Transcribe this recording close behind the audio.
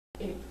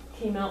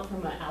came out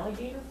from an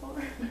alligator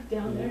farm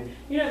down there.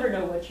 You never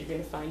know what you're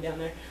going to find down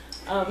there.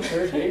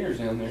 There's gators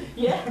down there.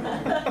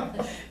 Yeah,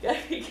 gotta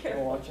be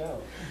careful. Watch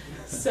out.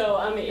 So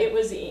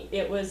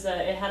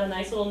it had a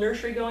nice little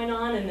nursery going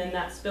on, and then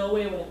that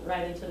spillway went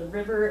right into the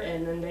river,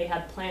 and then they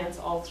had plants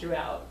all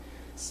throughout.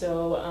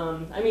 So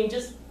I mean,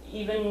 just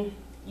even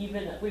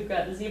we've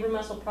got the zebra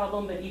mussel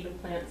problem, but even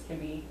plants can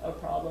be a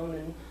problem,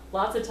 and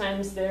lots of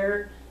times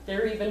they're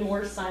even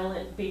more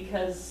silent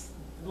because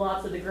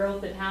lots of the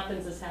growth that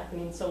happens is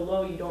happening so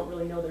low you don't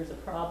really know there's a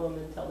problem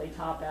until they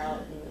top out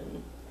and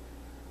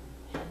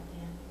then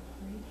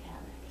wreak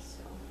havoc.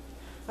 So,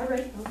 all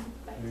right,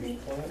 back to you.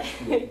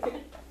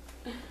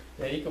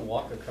 Yeah, you can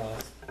walk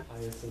across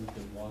hyacinth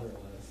and water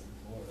lettuce in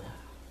Florida.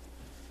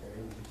 You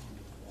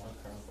can walk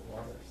across the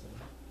water.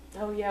 So.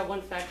 Oh yeah,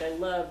 one fact I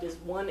loved is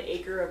 1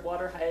 acre of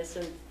water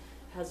hyacinth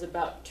has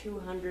about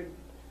 200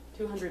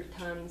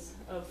 tons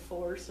of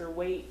force or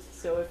weight.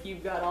 So if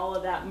you've got all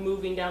of that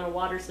moving down a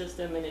water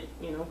system and it,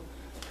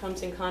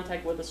 comes in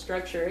contact with a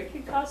structure, it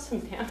could cause some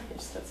damage.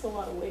 That's a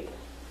lot of weight.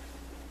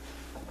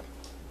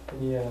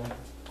 Any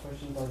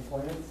questions on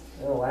plants?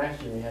 I know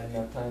last year we had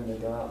enough time to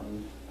go out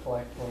and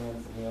collect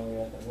plants, and we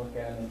had to look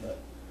at them, but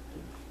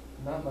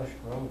not much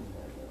growing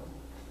right now.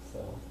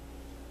 So.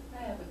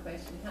 I have a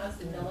question. How's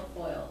the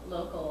milfoil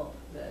local,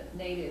 the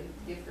native,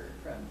 differ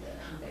from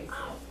the invasive?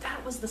 Oh,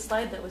 that was the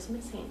slide that was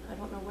missing. I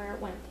don't know where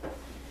it went.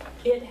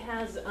 It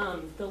has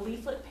the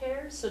leaflet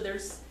pairs. So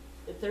there's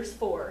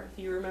 4, if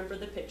you remember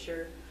the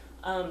picture.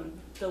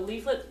 The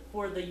leaflet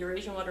for the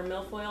Eurasian water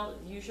milfoil,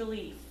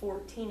 usually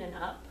 14 and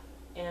up.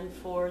 And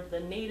for the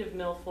native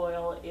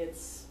milfoil,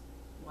 it's,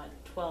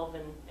 12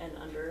 and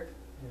under.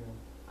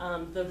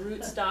 Yeah. The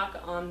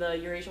rootstock on the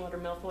Eurasian water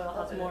milfoil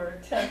has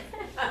more.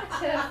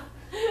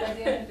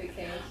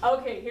 Identification.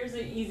 Okay, here's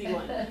an easy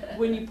one.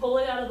 When you pull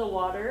it out of the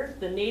water,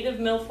 the native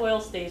milfoil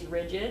stays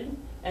rigid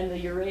and the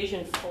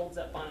Eurasian folds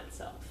up on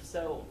itself.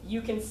 So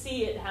you can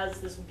see it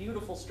has this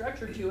beautiful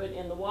structure to it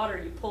in the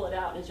water. You pull it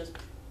out and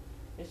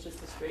it's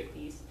just a straight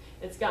piece.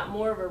 It's got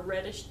more of a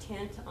reddish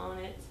tint on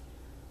it.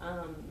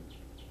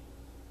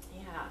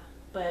 Yeah,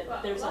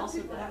 but there's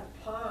also people have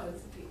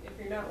ponds. If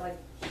you're not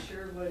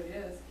sure what it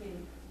is, can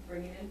you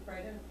bring it in for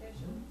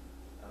identification?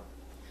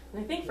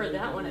 And I think for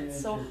that one, it's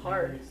so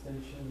hard.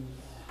 Extension,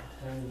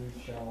 tiny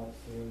shops,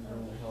 there's no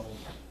help.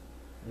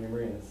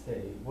 We're in a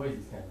state.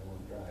 Boise's kind of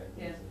one drive.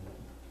 Yeah.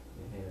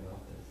 You hand it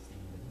off to Steve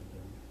and he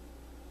can.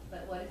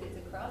 But what if it's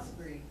a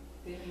crossbreed?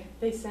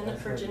 They send it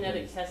for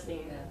genetic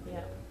testing.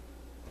 Yeah.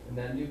 And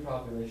that new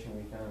population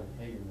we found in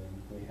Hagerman,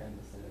 we had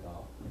to send it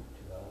off to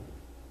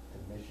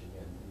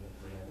Michigan to get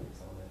genetics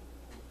on it.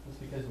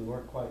 Just because we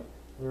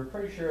were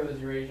pretty sure it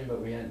was Eurasian, but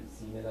we hadn't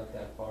seen it up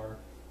that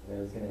far. And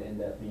it was going to end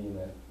up being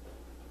a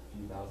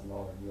few $1,000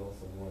 deal,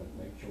 so we wanted to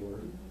make sure.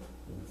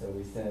 And so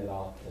we sent it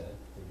off to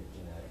get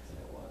genetics,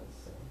 and it was.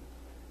 So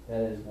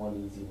that is one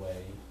easy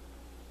way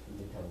you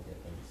can tell the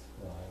difference.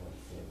 Well, I wouldn't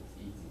say it was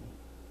easy.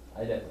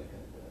 I definitely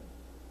couldn't do it.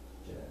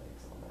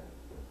 Genetics on that.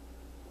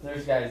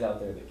 There's guys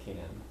out there that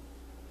can.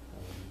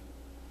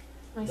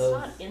 I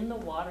saw it in the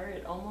water.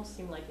 It almost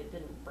seemed like it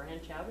didn't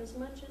branch out as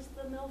much as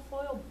the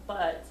milfoil,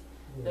 but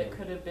that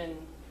could have been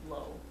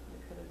low.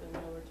 It could have been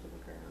lower to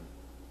the ground.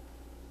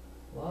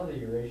 A lot of the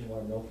Eurasian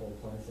water milfoil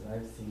plants that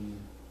I've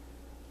seen,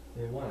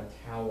 they want to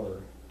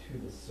tower to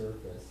the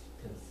surface,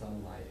 to the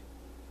sunlight,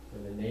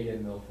 where the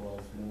native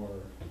milfoil is more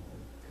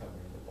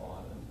covering the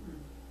bottom.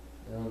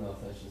 I don't know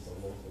if that's just a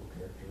local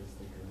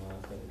characteristic or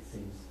not, but it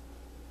seems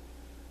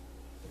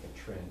like a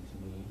trend to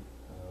me.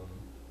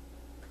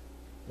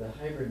 The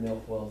hybrid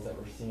milfoils that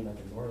we're seeing up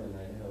in northern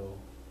Idaho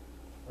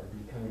are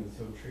becoming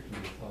so tricky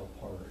to tell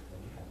apart that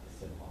we have to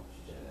send them off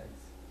to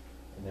genetics.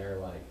 And they're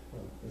like,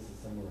 well, this is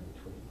somewhere in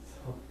between,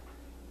 so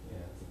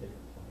yeah, it's a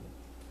different plant.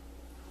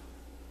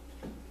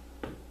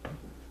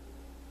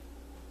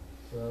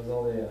 So that was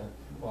all the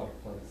water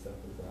plant stuff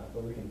with that,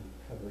 but we can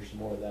cover some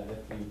more of that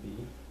if need be.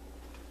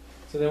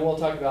 So then we'll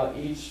talk about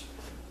each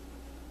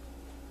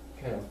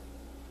kind of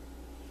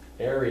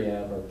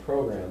area of our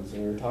programs,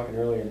 and we were talking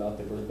earlier about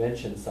the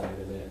prevention side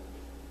of it.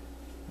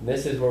 And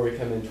this is where we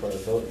come into our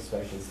boat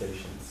inspection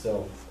stations.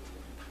 So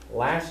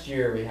last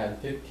year we had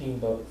 15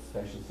 boat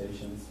inspection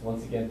stations,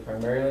 once again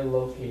primarily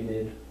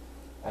located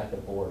at the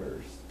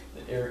borders.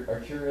 The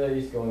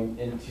arterial going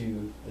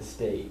into the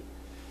state.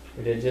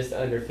 We did just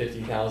under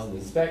 50,000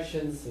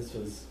 inspections. This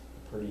was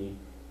a pretty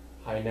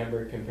high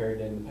number compared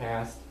to in the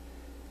past.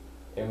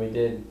 And we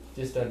did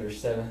just under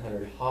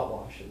 700 hot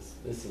washes.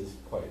 This is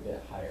quite a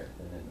bit higher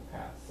than in the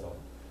past, so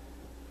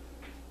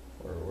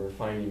we're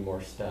finding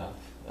more stuff.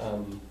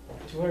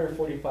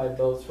 245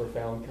 boats were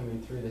found coming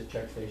through the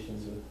check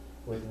stations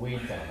with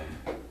weeds on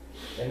them.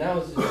 And that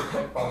was just a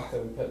checkbox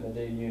that we put in the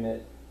data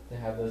unit to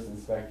have those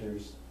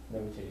inspectors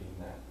notating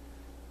that.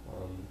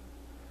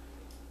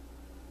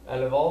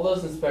 Out of all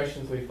those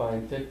inspections, we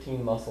find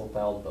 15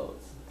 mussel-fouled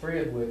boats, 3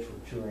 of which were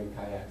touring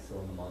kayaks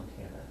going to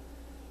Montana.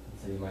 And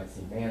so you might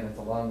see, man, that's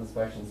a lot of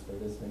inspections for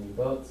this many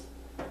boats,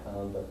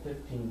 but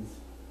 15's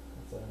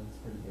that's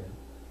pretty good.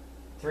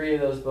 3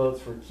 of those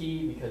boats were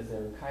key because they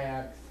were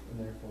kayaks, and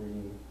therefore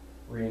you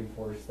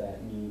reinforce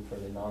that need for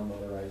the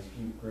non-motorized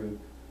butte group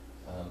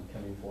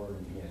coming forward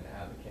and being an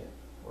advocate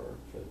for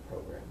the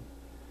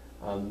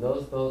program.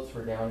 Those boats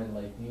were down in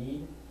Lake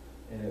Mead,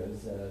 and it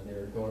was they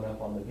were going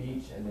up on the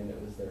beach, and then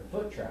it was their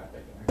foot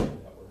traffic actually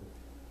that were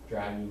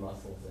dragging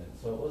mussels in.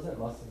 So it wasn't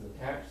mussels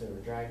attached; they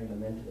were dragging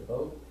them into the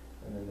boat,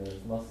 and then there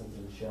was mussels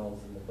and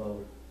shells in the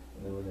boat.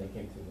 And then when they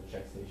came through the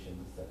check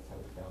stations, that's how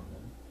we found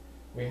them.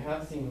 We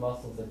have seen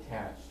mussels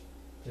attached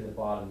to the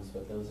bottoms,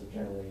 but those are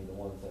generally the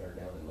ones that are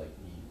down in Lake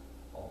Mead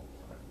all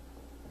the time.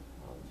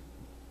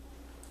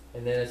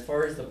 And then as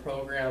far as the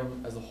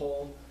program as a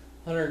whole,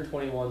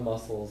 121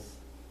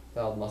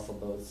 valve mussel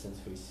boats since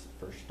we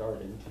first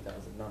started in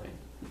 2009.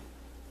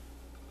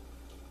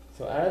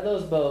 So out of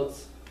those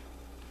boats,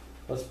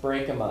 let's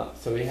break them up.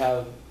 So we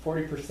have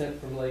 40%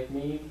 from Lake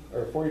Mead,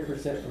 or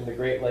 40% from the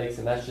Great Lakes,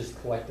 and that's just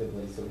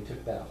collectively. So we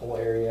took that whole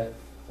area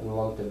and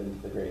lumped them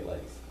into the Great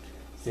Lakes.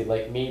 See,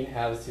 Lake Mead,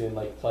 Havasu, and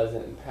Lake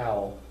Pleasant and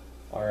Powell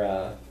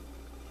are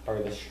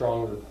the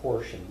stronger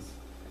portions.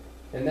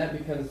 And that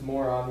becomes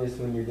more obvious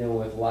when you're dealing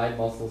with live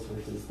mussels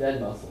versus dead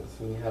mussels.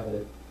 When you have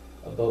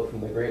a boat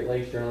from the Great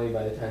Lakes, generally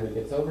by the time it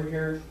gets over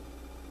here,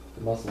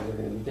 the mussels are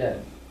going to be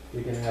dead.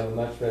 You can have a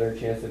much better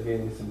chance of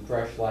getting some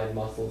fresh live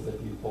mussels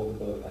if you pull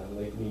the boat out of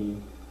Lake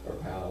Mead or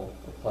Powell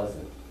or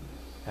Pleasant,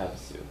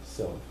 Havasu.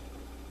 So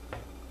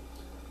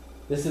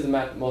this is a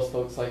map that most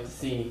folks like to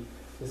see.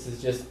 This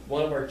is just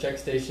one of our check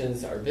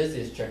stations, our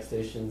busiest check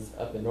stations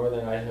up in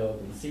northern Idaho,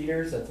 up in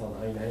Cedars. That's on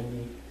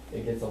I-90.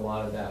 It gets a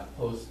lot of that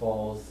Post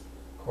Falls,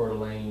 Coeur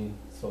d'Alene,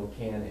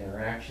 Spokane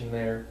interaction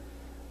there.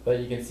 But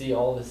you can see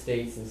all the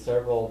states and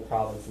several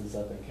provinces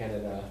up in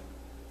Canada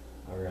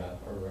are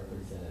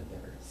represented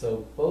there.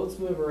 So boats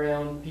move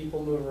around,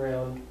 people move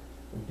around,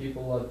 and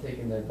people love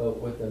taking their boat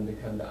with them to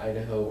come to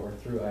Idaho or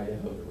through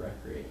Idaho to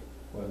recreate.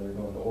 Whether they're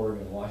going to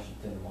Oregon,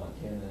 Washington, or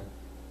Montana,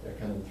 they're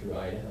coming through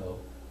Idaho,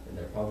 and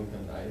they're probably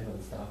coming to Idaho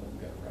and stopping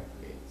and going to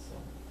recreate. So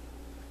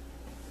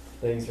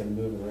things are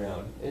moving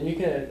around, and you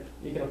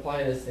can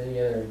apply this to any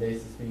other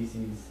invasive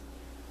species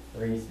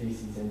or any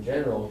species in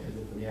general,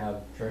 because if we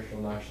have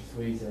terrestrial noxious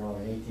weeds that are on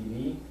an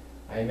ATV,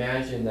 I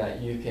imagine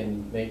that you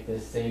can make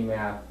this same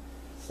map,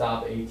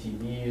 stop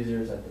ATV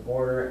users at the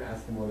border,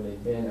 ask them where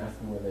they've been, ask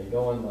them where they're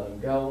going, let them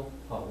go,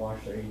 hot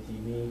wash their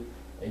ATV,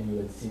 and you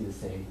would see the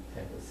same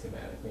type of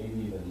schematic,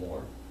 maybe even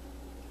more.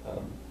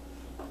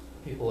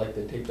 People like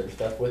to take their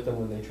stuff with them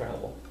when they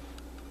travel.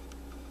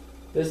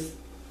 This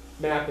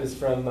map is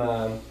from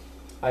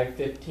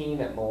I-15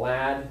 at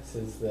Malad. This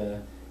is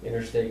the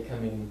interstate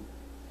coming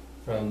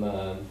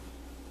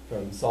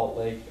from Salt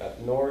Lake up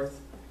north.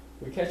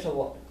 We catch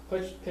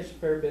a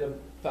fair bit of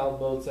foul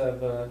boats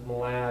out of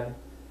Malad.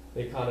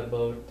 They caught a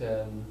boat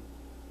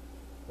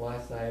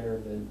last night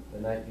or the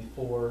night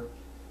before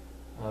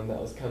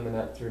that was coming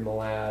up through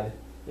Malad.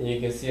 And you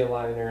can see a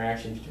lot of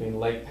interaction between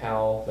Lake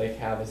Powell, Lake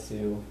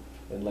Havasu,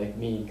 and Lake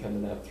Mead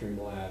coming up through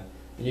Malad.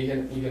 And you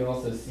can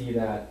also see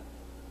that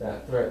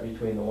threat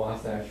between the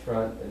Wasatch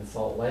Front and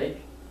Salt Lake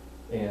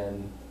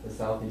and the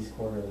southeast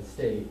corner of the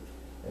state.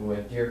 And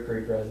with Deer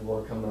Creek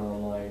Reservoir coming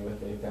online,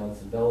 they found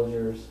some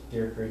villagers.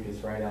 Deer Creek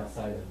is right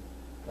outside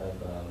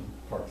of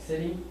Park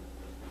City.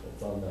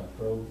 It's on the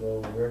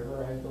Provo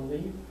River, I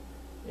believe.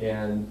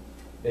 And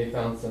they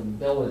found some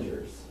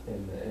villagers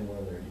in one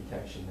of their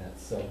detection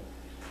nets. So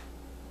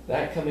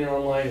that coming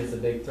online is a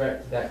big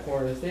threat to that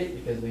corner of the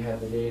state, because we have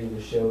the data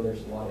to show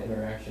there's a lot of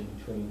interaction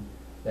between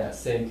that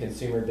same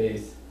consumer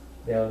base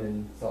down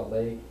in Salt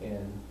Lake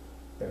and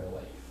Bear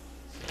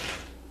Lake.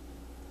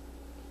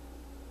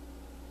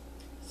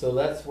 So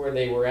that's where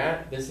they were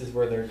at. This is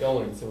where they're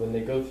going. So when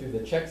they go through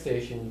the check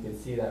station, you can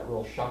see that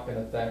real shocking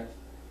effect,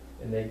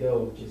 and they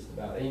go just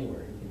about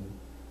anywhere. You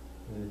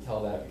can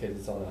tell that because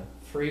it's on a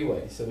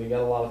freeway. So we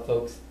got a lot of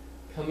folks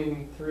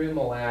coming through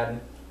Malad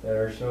that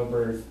are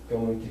snowbirds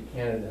going to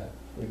Canada.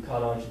 We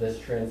caught on to this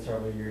trend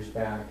several years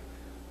back,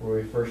 where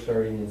we first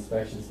started the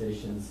inspection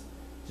stations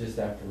just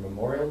after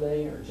Memorial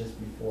Day or just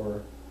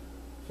before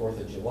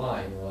 4th of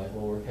July. And we're like,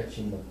 well, we're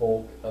catching the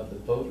bulk of the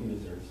boat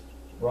users.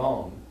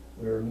 Wrong.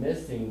 We were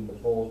missing the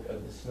bulk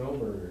of the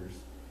snowbirders.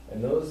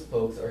 And those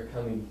folks are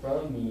coming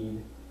from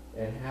Mead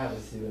and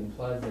Havasu and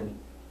Pleasant,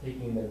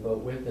 taking their boat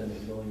with them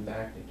and going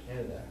back to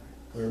Canada.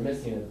 We were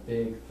missing a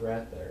big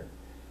threat there.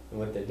 And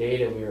with the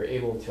data, we were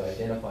able to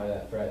identify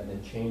that threat and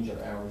then change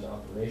our hours of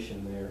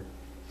operation there.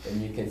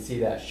 And you can see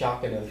that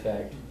shocking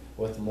effect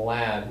with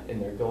Malad,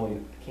 and they're going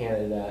to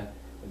Canada,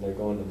 and they're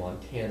going to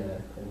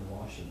Montana and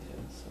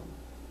Washington. So,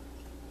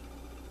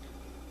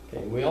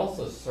 okay, we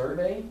also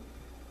survey.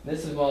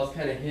 This is what I was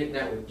kind of hinting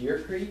at with Deer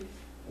Creek.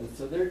 And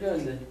so they're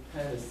doing the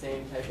kind of the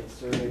same type of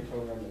survey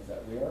program as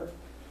that we are.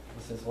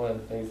 This is one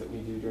of the things that we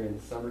do during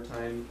the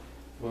summertime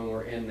when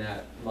we're in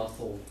that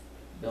mussel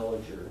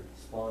villager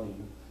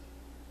spawning.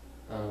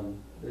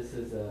 This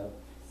is a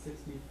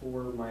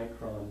 64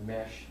 micron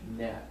mesh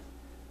net.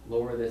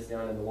 Lower this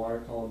down in the water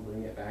column,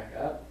 bring it back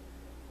up,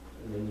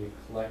 and then you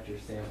collect your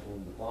sample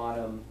in the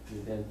bottom.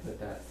 You then put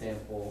that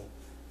sample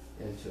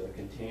into a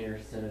container,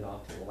 send it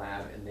off to the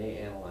lab, and they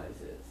analyze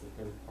it. It's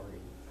a third-party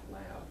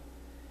lab.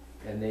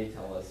 and they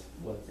tell us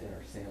what's in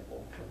our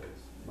sample, whether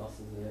it's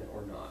mussels in it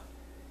or not.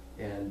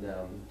 And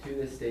to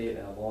this date,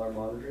 out of all our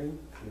monitoring,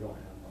 we don't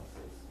have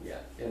mussels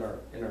yet in our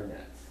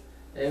nets.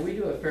 And we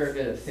do a fair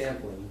bit of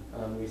sampling.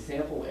 We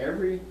sample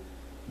every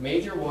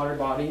major water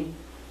body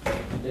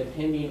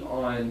depending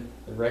on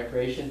the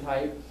recreation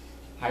type,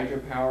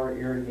 hydropower,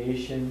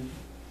 irrigation,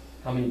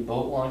 how many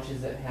boat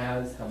launches it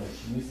has, how much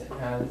use it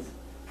has.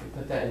 We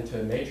put that into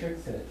a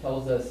matrix and it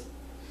tells us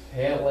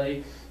Payette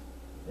Lake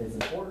is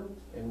important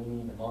and we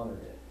need to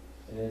monitor it.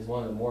 And it is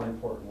one of the more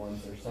important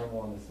ones. There's several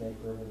on the Snake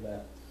River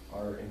that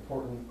are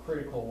important,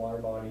 critical water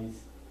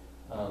bodies.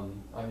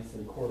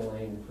 Obviously Coeur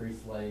d'Alene and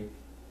Priest Lake,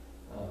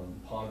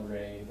 Pond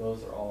Ray,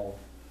 those are all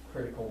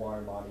critical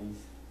water bodies.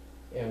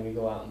 And we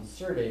go out and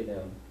survey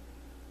them.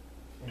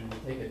 And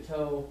we take a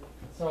tow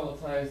several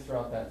times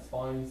throughout that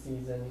spawning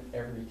season,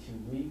 every 2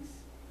 weeks.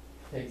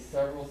 Take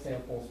several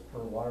samples per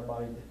water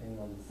body depending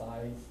on the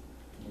size,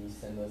 and you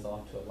send those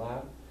off to a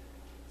lab.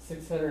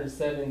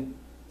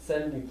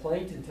 670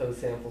 plankton tow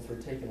samples were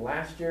taken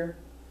last year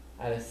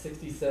out of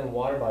 67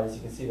 water bodies.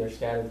 You can see they're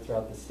scattered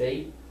throughout the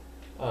state.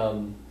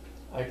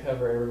 I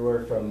cover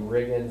everywhere from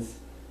Riggins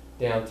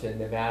down to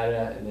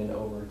Nevada and then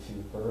over to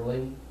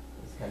Burling.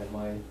 It's kind of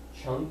my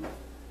chunk.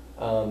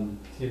 To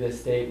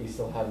this date, we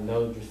still have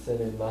no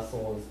dracenid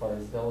mussel as far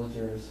as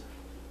villagers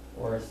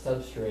or a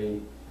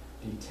substrate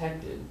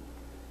detected.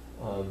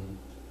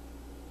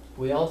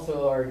 We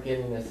also are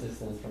getting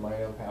assistance from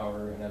Idaho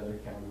Power and other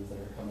counties that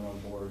are coming on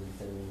board and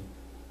saying,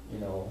 you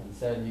know,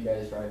 instead of you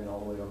guys driving all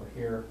the way over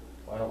here,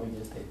 why don't we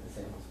just take the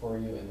samples for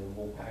you and then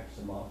we'll package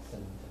them off,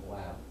 send them to the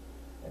lab.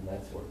 And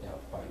that's worked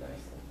out quite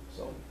nicely.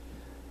 So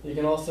you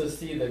can also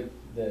see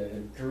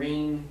the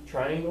green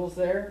triangles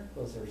there.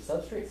 Those are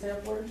substrate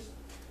samplers.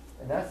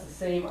 And that's the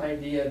same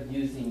idea of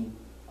using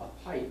a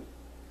pipe.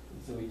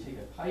 And so we take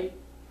a pipe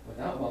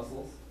without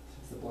mussels,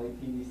 just a blank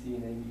PVC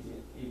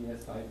and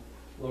ABS pipe,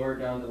 lower it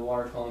down to the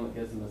water column, it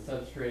gives them a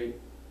substrate,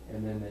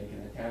 and then they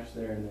can attach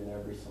there, and then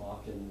every so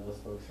often those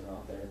folks are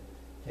out there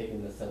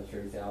taking the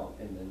substrates out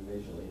and then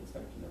visually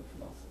inspecting them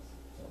for mussels.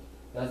 So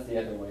that's the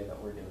other way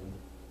that we're doing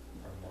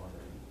our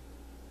monitoring.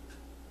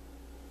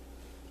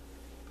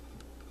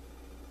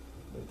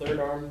 The third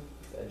arm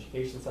is the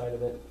education side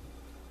of it.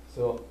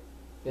 So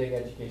big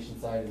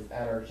education side is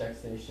at our check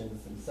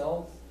stations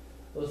themselves.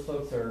 Those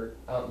folks are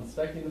out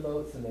inspecting the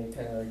boats and they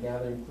kind of are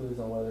gathering clues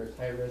on whether it's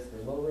high risk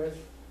or low risk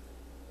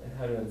and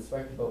how to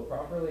inspect a boat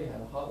properly, how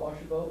to hot wash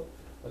a boat.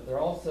 But they're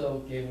also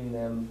giving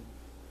them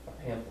a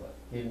pamphlet,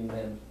 giving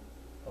them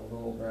a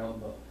little brown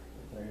book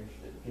if they're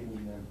interested,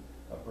 giving them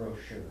a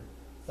brochure,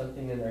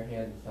 something in their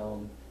hand to tell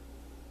them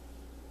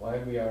why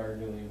we are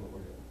doing what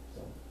we're doing.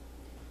 So.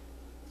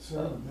 Is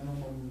there a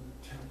minimum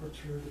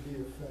temperature to be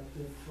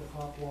effective for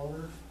hot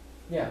water?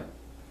 Yeah.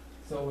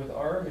 So with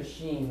our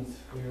machines,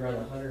 we run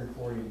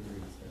 140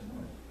 degrees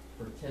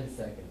for 10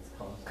 seconds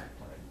constant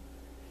time.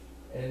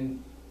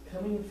 And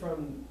coming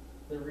from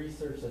the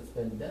research that's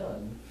been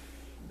done,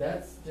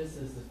 that's just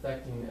as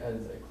affecting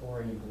as a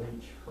chlorine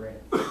bleach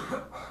rinse.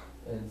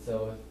 And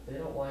so if they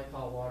don't like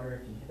hot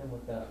water, if you hit them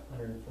with that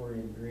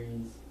 140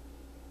 degrees,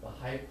 the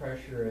high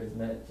pressure is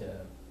meant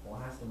to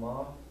blast them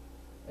off,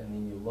 and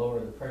then you lower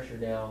the pressure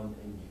down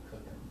and you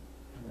cook them.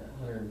 And at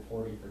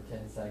 140 for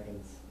 10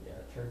 seconds, yeah,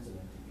 it turns them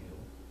into goo.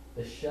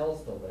 The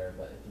shell's still there,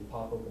 but if you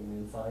pop open the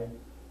inside,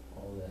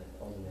 all the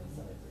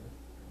insides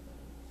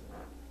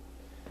are.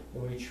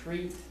 When we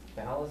treat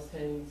ballast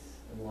tanks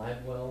and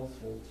live wells,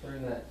 we'll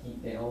turn that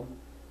heat down,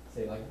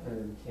 say like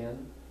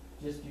 110,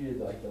 just due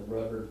to like the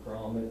rubber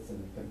grommets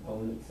and the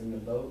components in the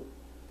boat.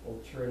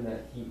 We'll turn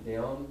that heat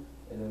down,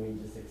 and then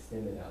we just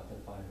extend it out to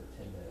 5 or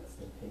 10 minutes,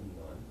 depending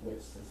on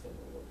which system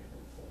we're looking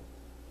at. So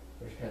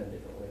there's kind of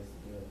different ways to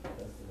do it, but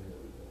that's the way that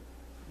we do it.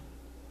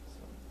 So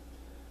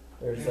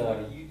there's And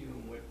what are you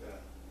doing with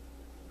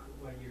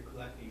when you're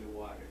collecting the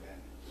water then?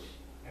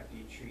 After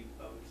you treat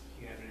boats,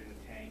 you have it in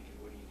the tank, and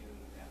what are you doing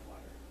with that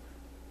water?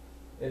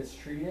 it's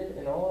treated,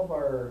 and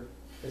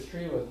it's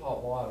treated with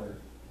hot water,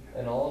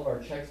 and all of our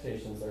check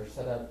stations are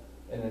set up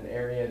in an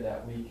area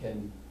that we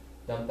can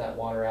dump that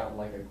water out in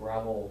like a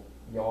gravel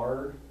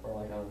yard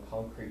or like on a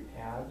concrete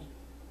pad.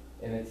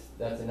 And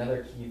that's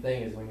another key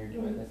thing is when you're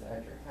doing this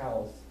at your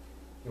house,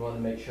 you want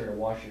to make sure to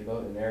wash your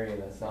boat in an area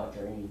that's not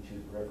draining to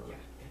the river. Yeah.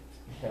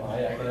 You know,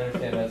 I can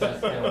understand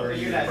that's kind of where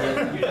You're not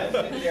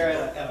sitting there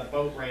at a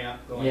boat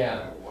ramp going,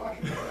 Yeah. wash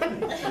it.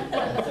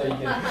 And so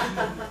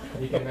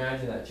you can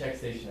imagine that check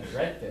station at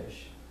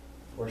Redfish,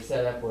 we're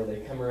set up where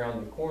they come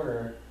around the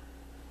corner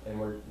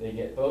and they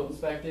get boat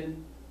inspected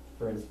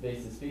for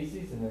invasive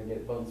species, and then they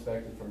get boat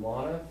inspected from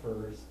LANA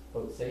for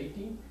boat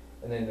safety,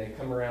 and then they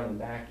come around and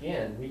back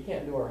in. We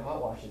can't do our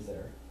hot washes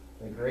there.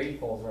 The grade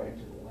falls right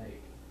into the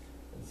lake.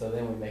 And so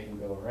then we make them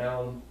go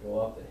around, go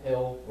up the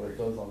hill where it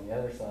goes on the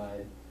other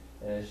side,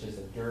 and it's just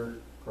a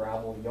dirt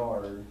gravel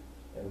yard,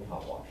 and we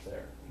hot wash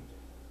there.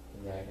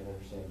 And yeah, I can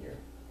understand your.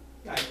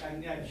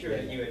 I'm sure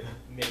that you had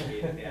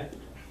mitigated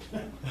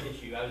that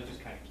issue. I was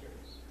just kind of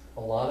curious.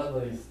 A lot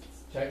of these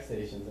check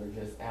stations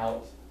are just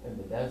out in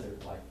the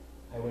desert, like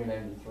Highway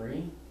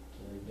 93.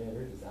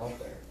 They're just out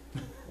there.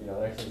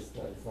 actually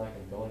it's not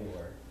gonna go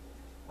anywhere.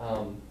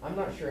 I'm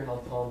not sure how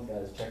Tom's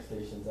got his check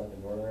stations up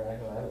in northern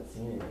Idaho, I haven't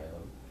seen any of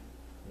them.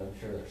 And I'm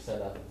sure they're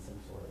set up in some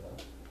sort of a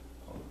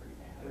concrete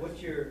pad. And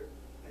what's your,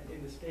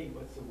 in the state,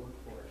 what's the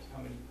workforce?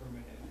 How many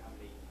permanent and how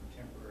many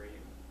temporary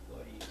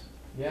employees?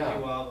 Yeah.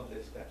 Do all of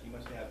this stuff, you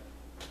must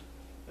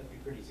be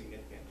pretty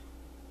significant.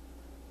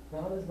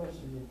 Not as much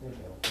as you think,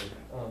 I don't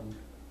think.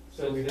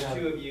 So we it's the have,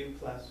 two of you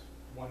plus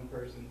one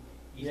person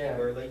east Yeah. of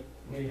Burley?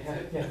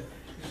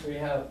 we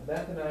have,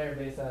 Beth and I are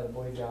based out of the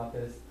Boise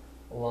office,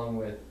 along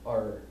with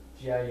our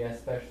GIS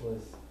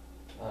specialist,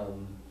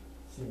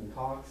 Stephen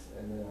Cox,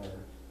 and then our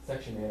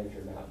section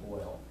manager, Matt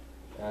Boyle,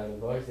 out of the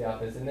Boise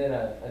office, and then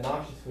a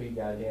noxious weed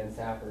guy, Dan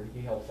Safford,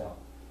 he helps out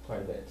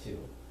quite a bit too.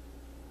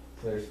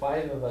 So there's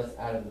 5 of us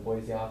out of the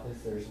Boise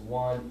office, there's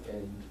 1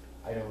 in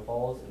Idaho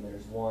Falls, and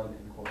there's 1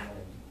 in Coeur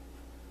d'Alene.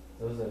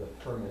 Those are the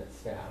permanent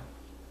staff.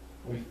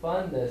 We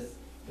fund this,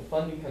 the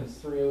funding comes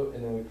through,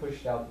 and then we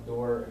push it out the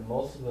door, and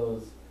most of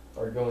those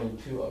are going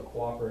to a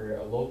cooperator,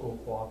 a local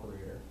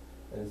cooperator.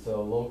 And so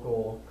a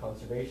local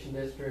conservation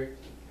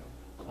district,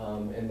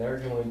 and they're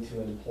going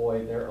to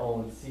employ their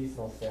own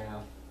seasonal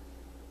staff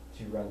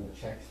to run the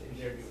check stations.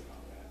 They're doing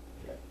all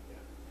that.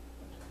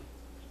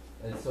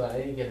 Yeah. And so at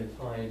any given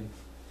time,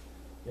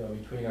 you know,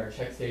 between our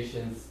check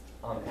stations,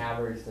 on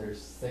average,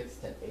 there's 6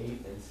 to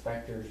 8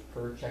 inspectors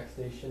per check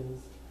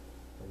stations.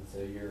 And so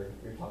you're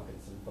talking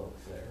some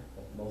folks there,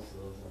 but most of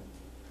those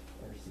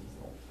are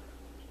seasonal.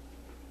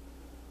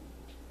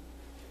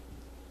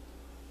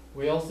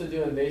 We also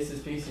do invasive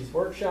species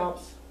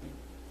workshops.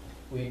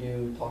 We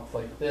do talks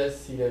like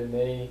this.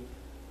 CWMA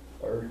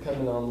are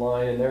coming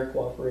online in their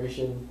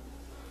cooperation.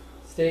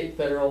 State,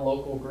 federal,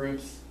 local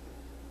groups,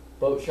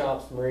 boat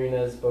shops,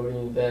 marinas,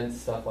 boating events,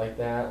 stuff like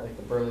that, like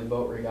the Burley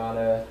Boat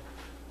Regatta,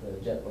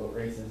 the jet boat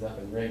races up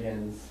in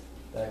Riggins,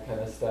 that kind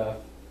of stuff.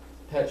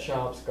 Pet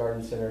shops,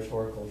 garden centers,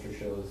 horticulture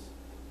shows.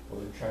 We're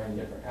trying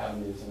different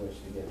avenues in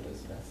which to get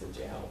this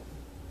message out.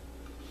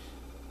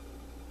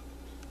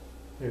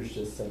 Here's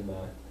just some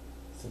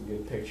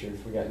good pictures.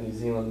 We got New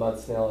Zealand mud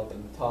snail up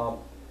in the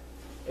top,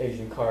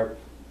 Asian carp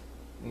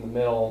in the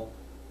middle,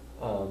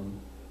 and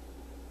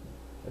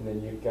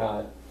then you've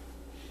got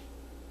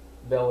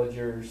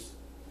Villagers,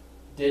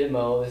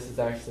 Didymo. This is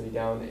actually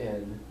down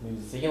in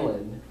New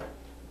Zealand,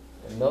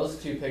 and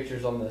those 2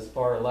 pictures on this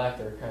far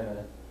left are kind of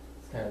a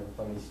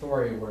funny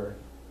story where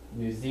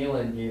New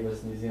Zealand gave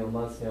us New Zealand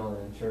mud snail,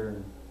 and in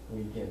turn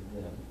we give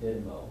them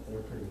Didymo. They're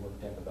pretty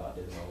worked up about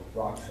Didymo.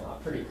 Rock's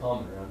not pretty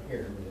common around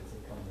here. I mean, it's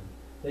a common.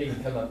 They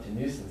can come up to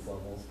nuisance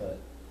levels, but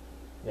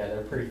yeah,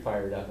 they're pretty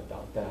fired up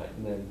about that.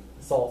 And then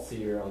salt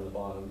cedar on the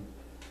bottom.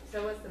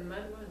 So what's the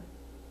mud one?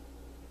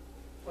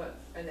 What,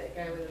 or that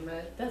guy with the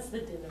mud? That's the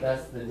dinner.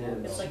 That's the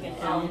Didymo. It's like an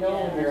So you know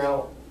when yeah. you're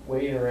out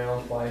wading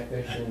around, fly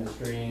fishing in the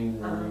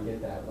streams, and you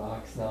get that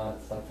rock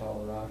snot stuck to all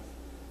the rocks.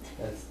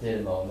 That's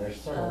Didymo, and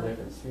there's several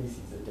different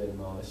species of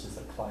Didymo. It's just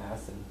a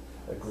class and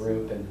a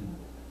group, and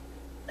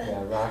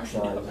yeah, rock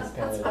snot is just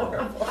kind That's of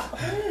horrible.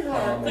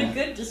 common. It's a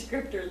good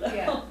descriptor though.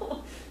 Yeah.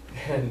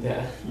 And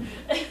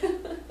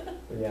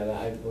but yeah,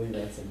 I believe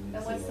that's in New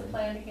And what's the Zealand.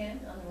 plant again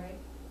on the right?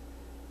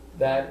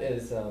 That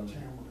is Tamarisk.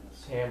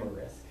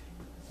 tamarisk,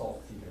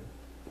 salt cedar.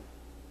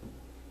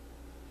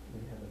 We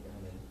have it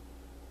down in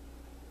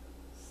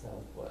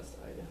southwest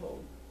Idaho.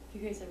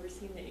 Have you guys ever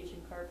seen the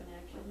Asian carp in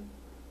action?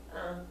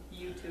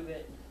 YouTube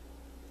it.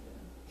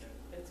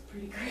 It's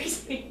pretty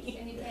crazy.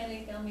 And you can't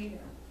eat them either.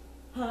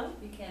 Huh?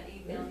 You can't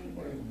eat them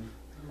either.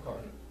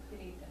 Carp. You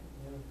can eat them.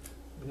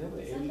 Yeah. We have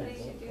the Asian Somebody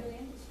should carp. do the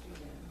industry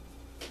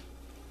then.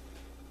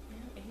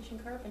 Yeah, Asian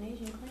carp and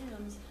Asian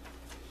clams.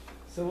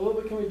 So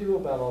what can we do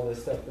about all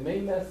this stuff? The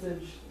main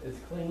message is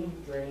clean,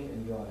 drain,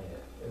 and dry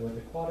it. And with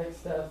aquatic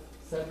stuff,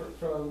 separate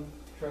from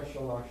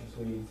terrestrial noxious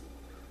weeds,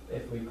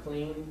 if we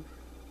clean,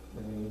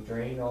 then we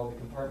drain all the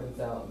compartments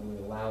out, and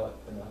we allow it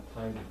enough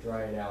time to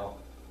dry it out.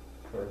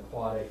 For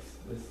aquatics,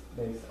 this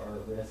makes our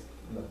risk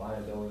and the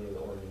viability of the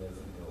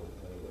organism go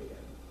way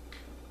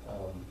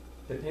down.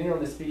 Depending on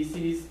the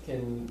species,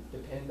 can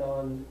depend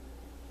on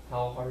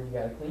how hard you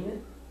gotta clean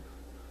it,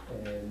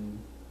 and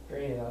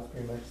draining it out's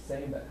pretty much the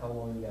same, but how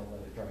long you gotta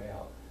let it dry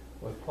out.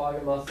 With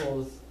quagga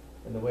mussels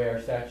and the way our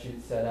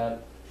statute's set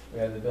up, we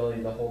have the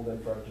ability to hold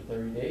them for up to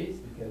 30 days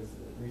because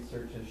the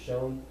research has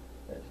shown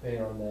that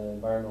depending on the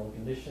environmental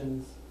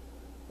conditions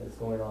that's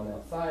going on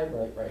outside,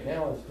 right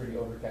now it's pretty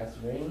overcast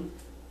and rainy,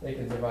 they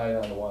can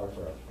survive on the water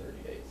for up to 30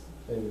 days.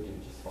 They would do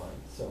just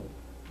fine. So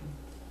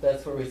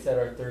that's where we set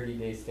our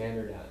 30-day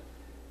standard at.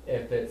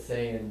 If it's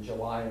say in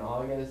July and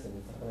August and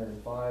it's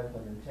 105,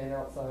 110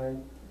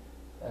 outside,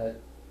 that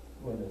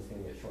window's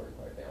gonna get shortened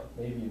quite down,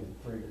 maybe even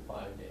 3 to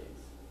 5 days.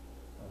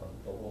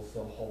 But we'll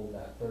still hold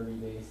that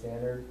 30-day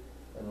standard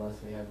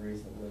unless we have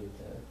reason to believe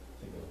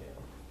to go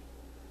down.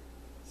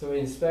 So we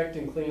inspect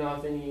and clean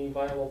off any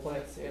viable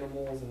plants,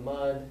 animals, and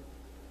mud.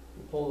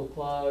 You pull the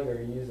plug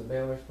or you use a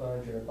baler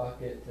sponge or a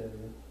bucket to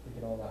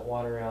get all that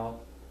water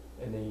out,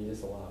 and then you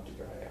just allow it to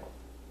dry out.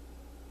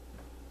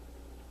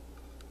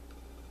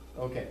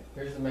 Okay,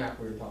 here's the map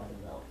we were talking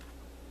about.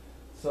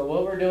 So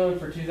what we're doing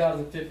for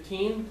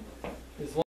 2015 is